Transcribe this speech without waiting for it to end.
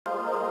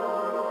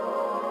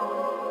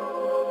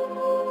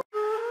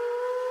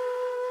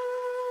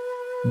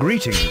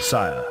Greetings,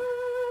 sire.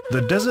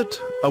 The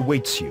desert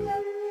awaits you.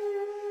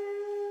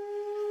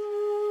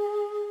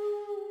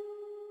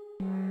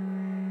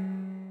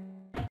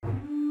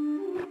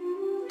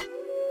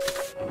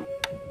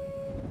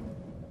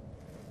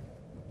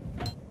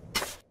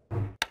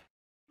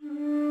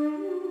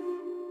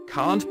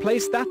 Can't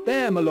place that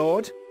there, my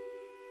lord.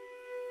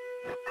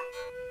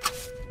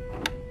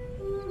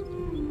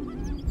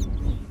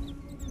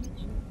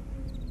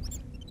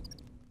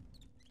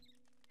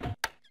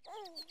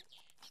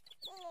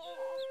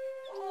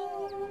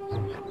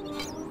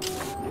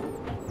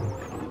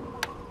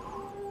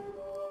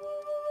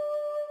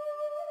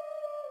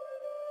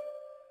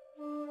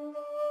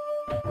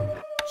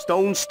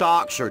 Stone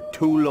stalks are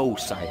too low,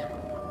 sire.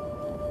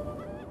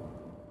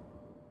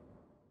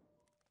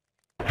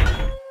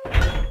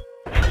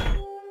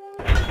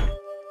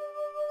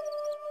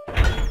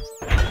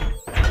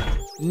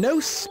 No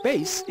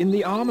space in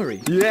the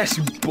armory. Yes,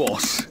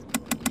 boss.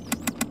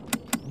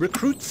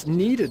 Recruits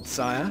needed,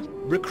 sire.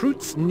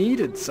 Recruits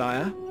needed,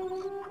 sire.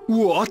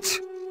 What?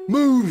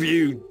 Move,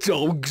 you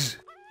dogs!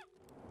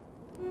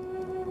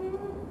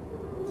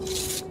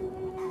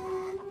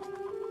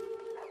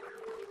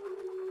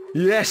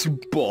 Yes,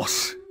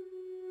 boss.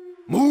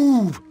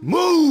 Move!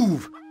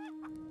 Move!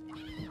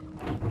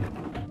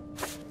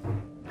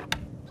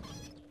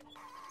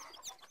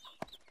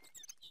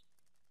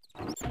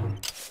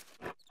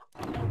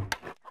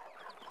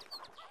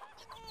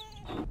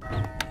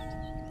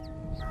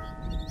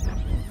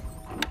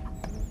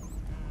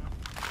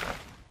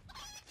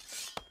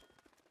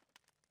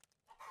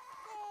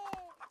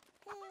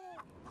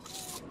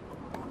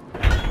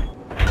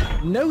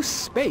 No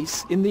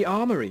space in the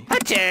armory.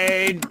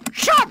 Attain!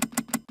 Shot!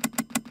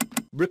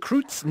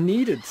 Recruits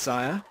needed,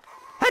 sire.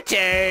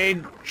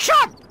 Attain!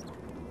 Shot!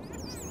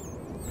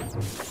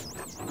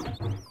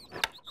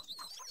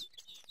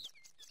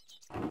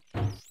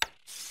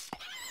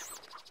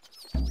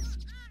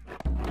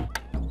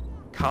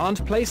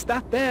 Can't place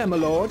that there, my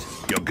lord.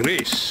 Your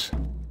Grace,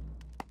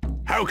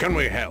 how can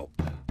we help?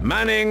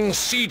 Manning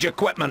siege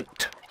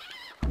equipment.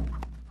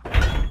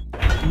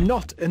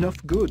 Not enough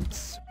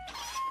goods.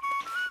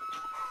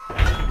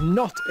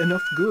 Not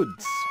enough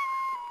goods.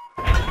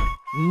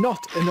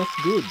 Not enough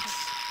goods.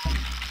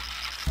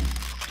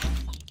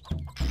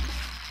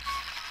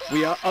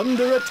 We are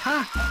under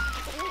attack.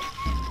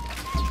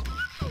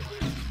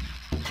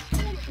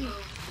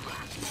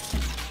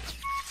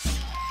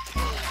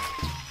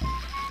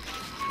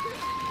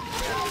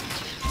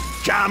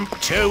 Jump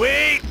to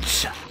it!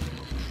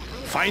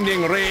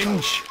 Finding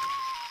range.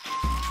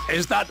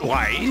 Is that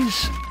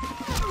wise?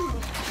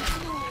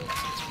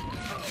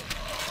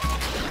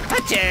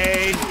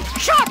 Attain!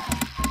 Shot!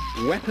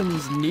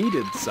 Weapons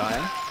needed,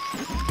 sire.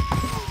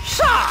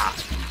 Sir!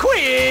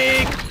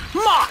 Quick!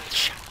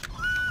 March!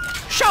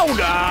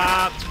 Shoulder!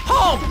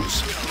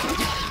 Homes!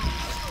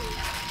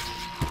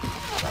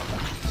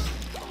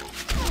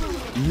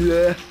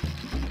 Yeah.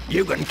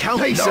 You can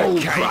count Piece no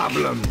of cake.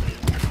 problem.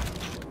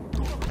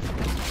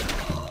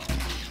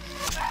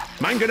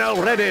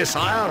 Mangonel ready,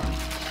 sire.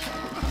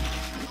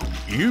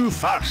 You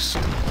first.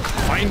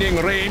 Finding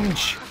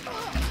range.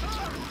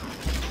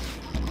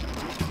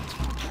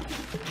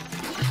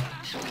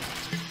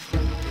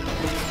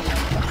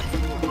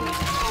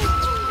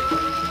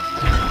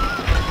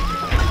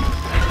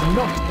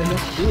 Not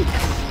enough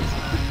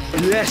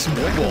goods. Yes,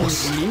 Weapons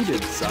boss.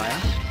 needed, sire.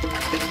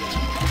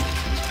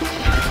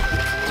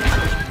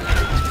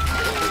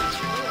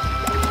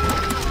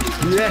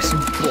 Yes,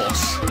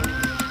 boss.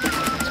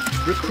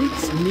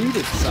 Recruits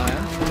needed,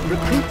 sire.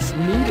 Recruits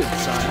needed,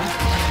 sire.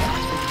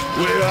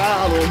 Where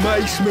are the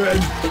mace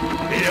men?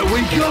 Here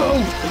we go!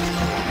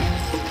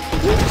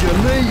 What do you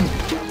need?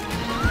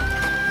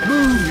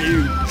 Move, you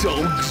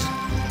dogs!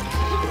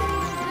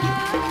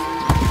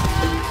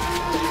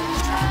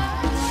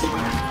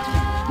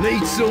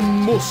 Need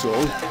some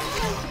muscle?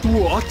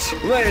 What?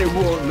 They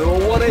won't know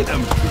what hit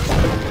them.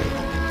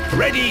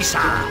 Ready, sir.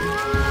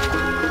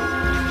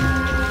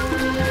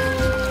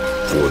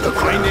 For the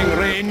finding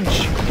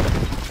range.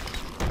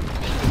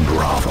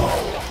 Bravo.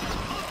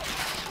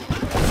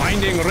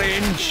 Finding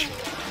range.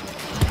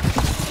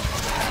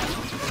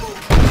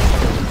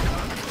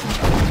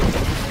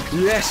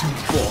 Yes,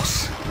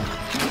 boss.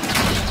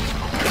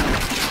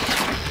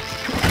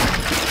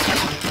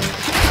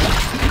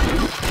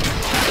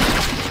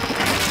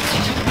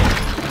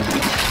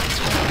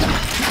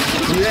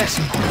 Yes,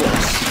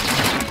 boss.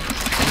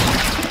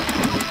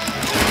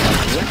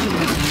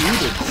 Weapons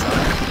needed,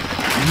 sire.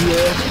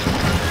 Yeah.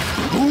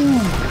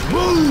 Move!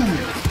 Move!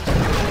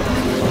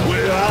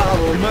 Where are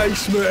the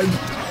mace men?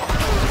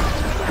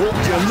 What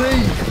do you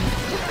need?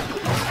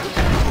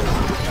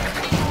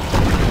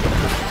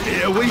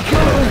 Here we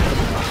go!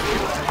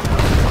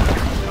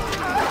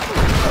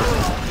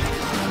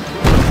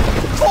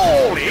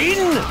 Fall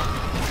in!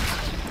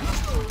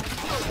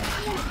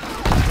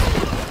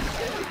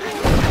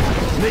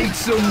 Need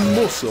some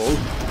muscle?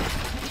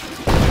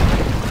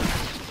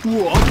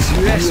 What?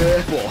 Yes,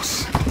 boss.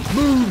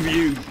 Move,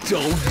 you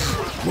dogs!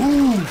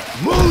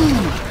 Move!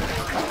 Move!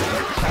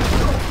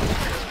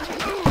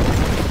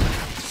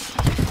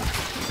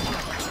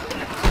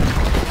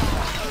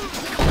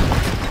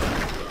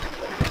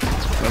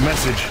 A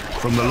message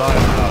from the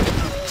Lionheart.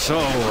 So,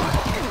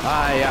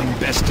 I am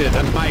bested,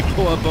 and my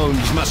poor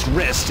bones must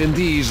rest in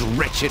these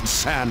wretched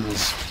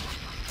sands.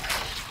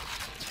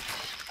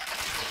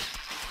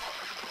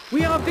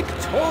 We are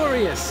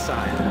victorious,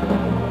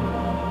 sire.